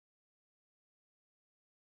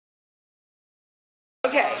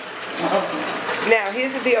Okay. Now,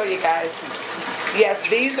 here's the deal, you guys. Yes,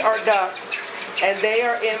 these are ducks, and they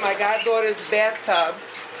are in my goddaughter's bathtub.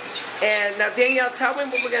 And now, Danielle, tell me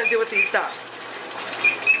what we're going to do with these ducks.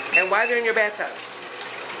 And why they're in your bathtub.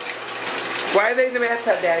 Why are they in the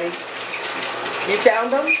bathtub, Daddy? You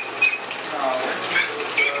found them? No.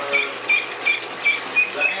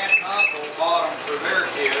 The aunt and uncle bought them for their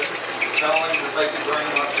kids, telling them that they could bring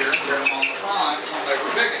them up here and get them on the pond when they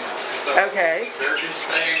were big enough. So okay. They're just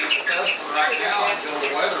staying in the tub right now until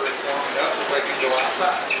the weather is warmed up so they can go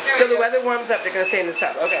outside. So the weather warms up, they're going to stay in the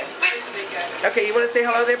tub. Okay. Okay, you want to say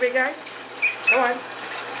hello there, big guy? Come on.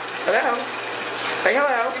 Hello. Say hello.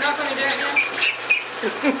 You're not going to do it now?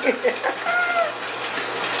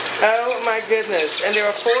 Oh my goodness. And there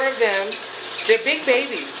are 4 of them. They're big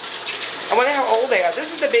babies. I wonder how old they are. This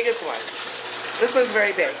is the biggest one. This one's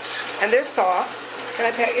very big. And they're soft. Can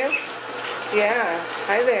I pet you? Yeah.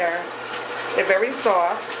 Hi there. They're very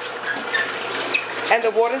soft. And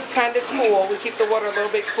the water's kind of cool. We keep the water a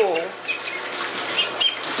little bit cool.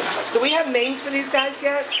 Do we have names for these guys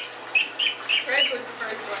yet? Fred was the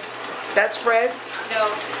first one. That's Fred? No.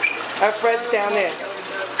 Oh, Fred's down there.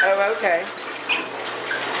 Oh, okay.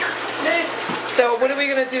 So what are we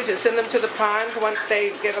going to do? Just send them to the pond once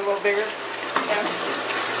they get a little bigger?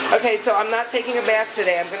 Yeah. Okay, so I'm not taking a bath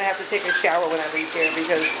today. I'm going to have to take a shower when I leave here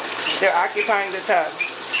because they're occupying the tub.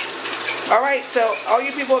 Alright, so all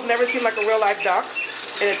you people have never seen like a real life duck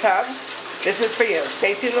in a tub, this is for you.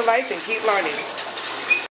 Stay tuned to life and keep learning.